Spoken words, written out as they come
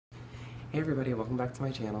Hey everybody, welcome back to my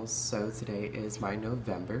channel. So today is my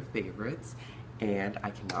November favorites and I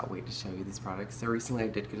cannot wait to show you these products. So recently I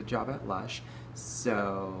did get a job at Lush.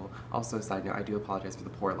 So also a side note, I do apologize for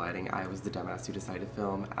the poor lighting. I was the dumbass who decided to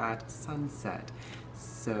film at sunset.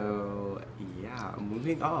 So yeah,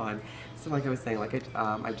 moving on. So like I was saying, I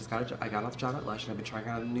got off the job at Lush and I've been trying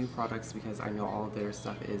out new products because I know all of their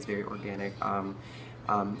stuff is very organic,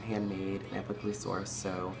 handmade, and ethically sourced.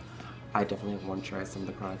 So I definitely want to try some of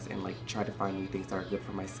the products and like try to find new things that are good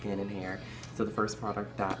for my skin and hair. So the first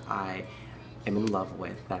product that I am in love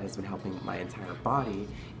with that has been helping my entire body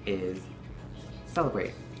is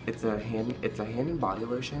Celebrate. It's a hand and body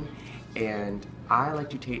lotion, and I like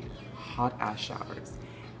to take hot ass showers.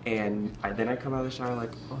 And then I come out of the shower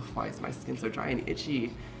like, oh, why is my skin so dry and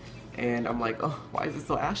itchy? And I'm like, oh, why is it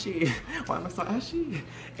so ashy? Why am I so ashy?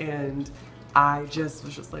 And I just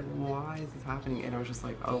was just like, why is this happening? And I was just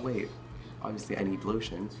like, oh wait, obviously I need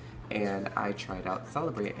lotion. And I tried out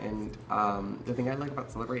Celebrate, and the thing I like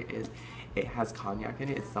about Celebrate is it has cognac in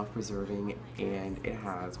it, it's self-preserving, and it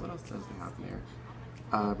has, what else does it have in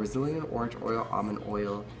there? Brazilian orange oil, almond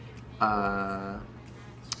oil,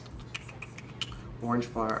 orange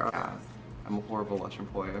flower. I'm a horrible Lush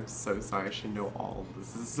employee. I'm so sorry. I should know all of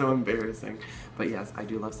this. This is so embarrassing. But yes, I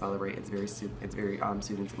do love Celebrate. It's very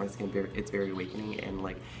soothing to my skin. It's very awakening, and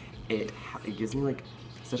like it gives me like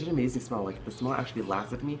such an amazing smell. Like the smell actually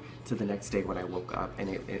lasted me to the next day when I woke up, and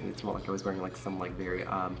it smelled like I was wearing like some like very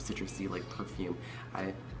citrusy like perfume.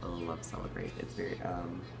 I love Celebrate. It's very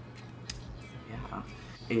yeah.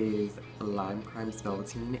 Is Lime Crime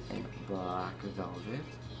Velveteen and Black Velvet.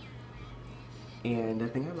 And the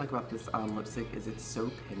thing I like about this lipstick is it's so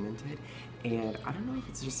pigmented, and I don't know if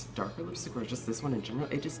it's just darker lipstick or just this one in general.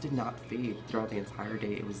 It just did not fade throughout the entire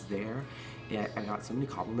day. It was there. Yeah, I got so many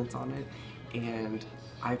compliments on it, and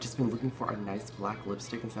I've just been looking for a nice black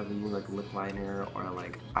lipstick instead of using like lip liner or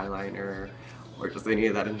like eyeliner or just any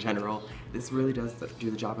of that in general. This really does do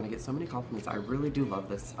the job, and I get so many compliments. I really do love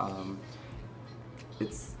this.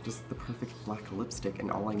 It's just the perfect black lipstick, and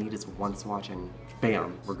all I need is one swatch and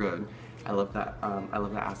bam, we're good. I love that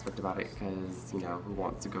aspect about it, because, you know, who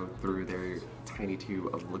wants to go through their tiny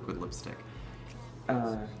tube of liquid lipstick?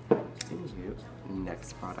 Anywho,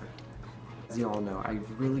 next product. As you all know, I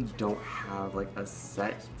really don't have like a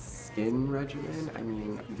set skin regimen. I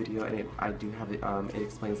mean, video, and I do have it, it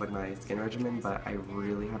explains like my skin regimen, but I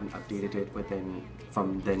really haven't updated it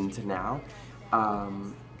from then to now.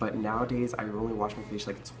 But nowadays I only wash my face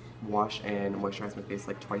wash and moisturize my face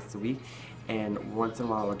like twice a week, and once in a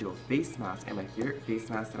while I'll do a face mask. And my favorite face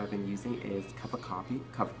mask that I've been using is cup of coffee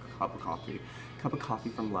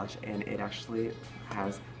from Lush, and it actually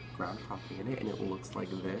has ground coffee in it, and it looks like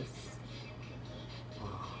this.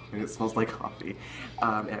 And it smells like coffee.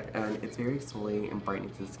 And it's very exfoliating and brightening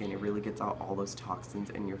to the skin. It really gets out all those toxins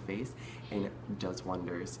in your face, and it does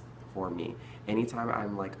wonders for me. Anytime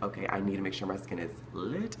I'm like, okay, I need to make sure my skin is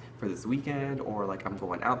lit for this weekend, or like I'm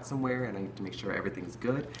going out somewhere and I need to make sure everything's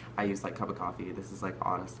good, I use like cup of coffee. This is like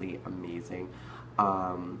honestly amazing.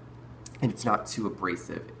 And it's not too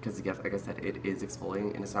abrasive, because like I said, it is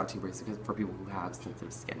exfoliating, and it's not too abrasive for people who have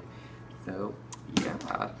sensitive skin. So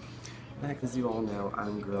yeah. Next, as you all know,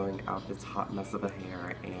 I'm growing out this hot mess of a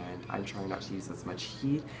hair, and I'm trying not to use as much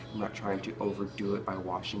heat. I'm not trying to overdo it by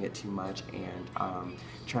washing it too much, and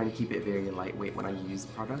trying to keep it very lightweight when I use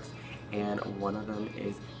products. And one of them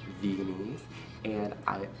is Veganese, and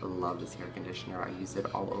I love this hair conditioner. I use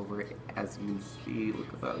it all over, as you can see.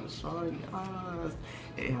 Look at that shine. Yes.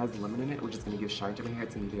 It has lemon in it, which is going to give shine to my hair.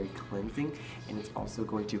 It's going to be very cleansing, and it's also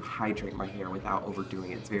going to hydrate my hair without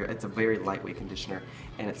overdoing it. It's a very lightweight conditioner,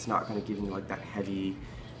 and it's not going to give me like that heavy,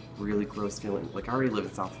 really gross feeling. Like, I already live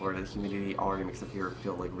in South Florida. The humidity already makes up here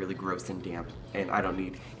feel like really gross and damp, and I don't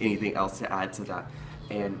need anything else to add to that.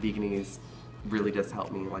 And Veganese really does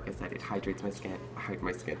help me. Like I said, it hydrates my skin,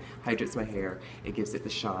 hydrates my hair, it gives it the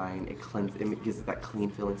shine, it gives it that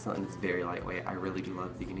clean feeling smell, and it's very lightweight. I really do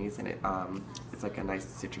love Veganese, and it's like a nice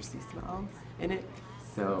citrusy smell in it.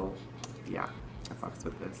 So yeah, I fucks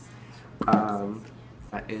with this.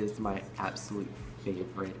 That is my absolute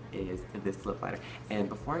favorite, is this lip liner. And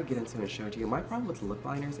before I get into it and show it to you, my problem with lip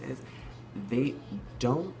liners is they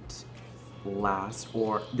don't last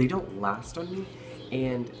on me,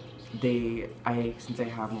 and since I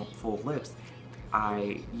have full lips,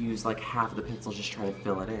 I use like half of the pencil just trying to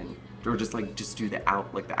fill it in, or just do the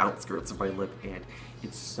outskirts of my lip, and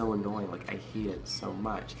it's so annoying. Like, I hate it so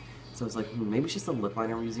much. So it's like, maybe it's just a lip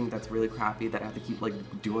liner I'm using that's really crappy, that I have to keep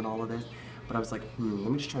like doing all of this. But I was like,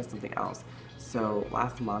 let me just try something else. So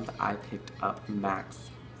last month I picked up Max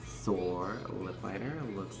Soar lip liner.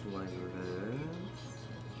 It looks like this.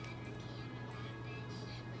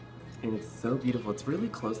 And it's so beautiful. It's really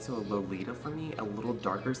close to a Lolita for me, a little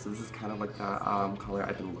darker, so this is kind of like the color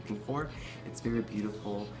I've been looking for. It's very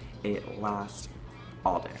beautiful. It lasts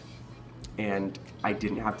all day. And I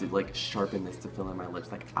didn't have to like sharpen this to fill in my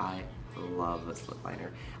lips. Like, I love this lip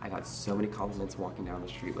liner. I got so many compliments walking down the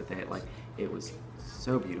street with it. Like, it was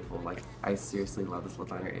so beautiful. Like, I seriously love this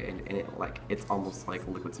lip liner, and it, like, it's almost like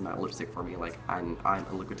liquid to matte lipstick for me. Like, I'm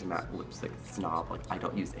a liquid to matte lipstick snob. Like, I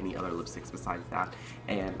don't use any other lipsticks besides that.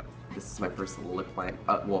 And this is my first lip liner,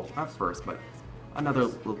 well, not first, but another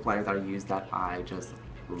lip liner that I use that I just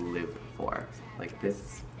live for. Like,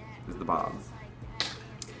 this is the bombs.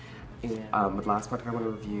 And the last product I want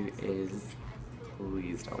to review is,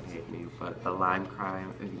 please don't hate me, but the Lime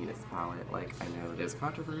Crime Venus palette. Like, I know there's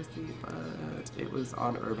controversy, but it was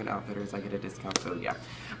on Urban Outfitters. I get a discount, so yeah.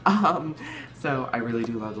 So I really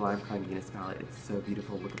do love the Lime Crime Venus palette. It's so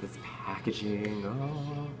beautiful. Look at this packaging.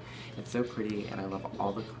 Oh, it's so pretty, and I love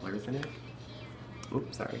all the colors in it.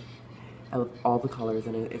 Oops, sorry. I love all the colors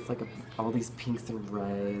in it. It's like all these pinks and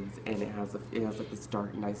reds, and it has like this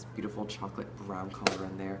dark, nice, beautiful chocolate brown color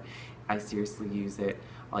in there. I seriously use it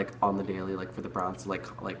like on the daily, like for the browns. To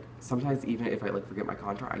like sometimes even if I like forget my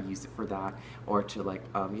contour, I use it for that, or to like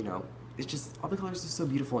you know, it's just all the colors are so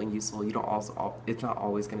beautiful and useful. You don't also it's not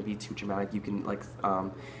always going to be too dramatic. You can like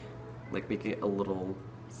make it a little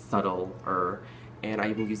subtler. And I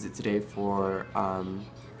even used it today for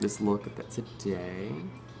this look today.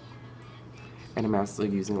 And I'm also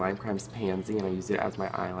using Lime Crime's Pansy, and I use it as my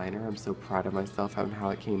eyeliner. I'm so proud of myself and how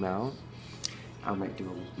it came out. I might do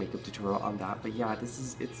a makeup tutorial on that, but yeah,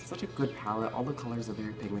 it's such a good palette. All the colors are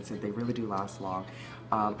very pigmented. They really do last long.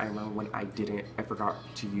 I remember when I forgot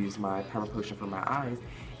to use my primer potion for my eyes,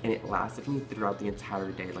 and it lasted me throughout the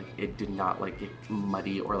entire day. Like, it did not like get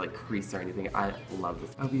muddy or like crease or anything. I love this.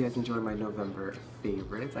 I hope you guys enjoyed my November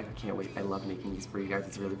favorites. I can't wait. I love making these for you guys.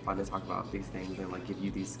 It's really fun to talk about these things and like give you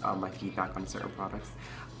these my feedback on certain products.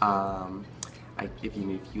 If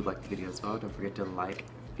you like the video as well, don't forget to like,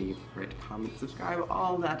 favorite, comment, subscribe,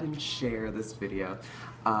 all that, and share this video.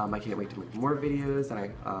 I can't wait to make more videos,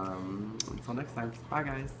 and until next time, bye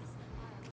guys.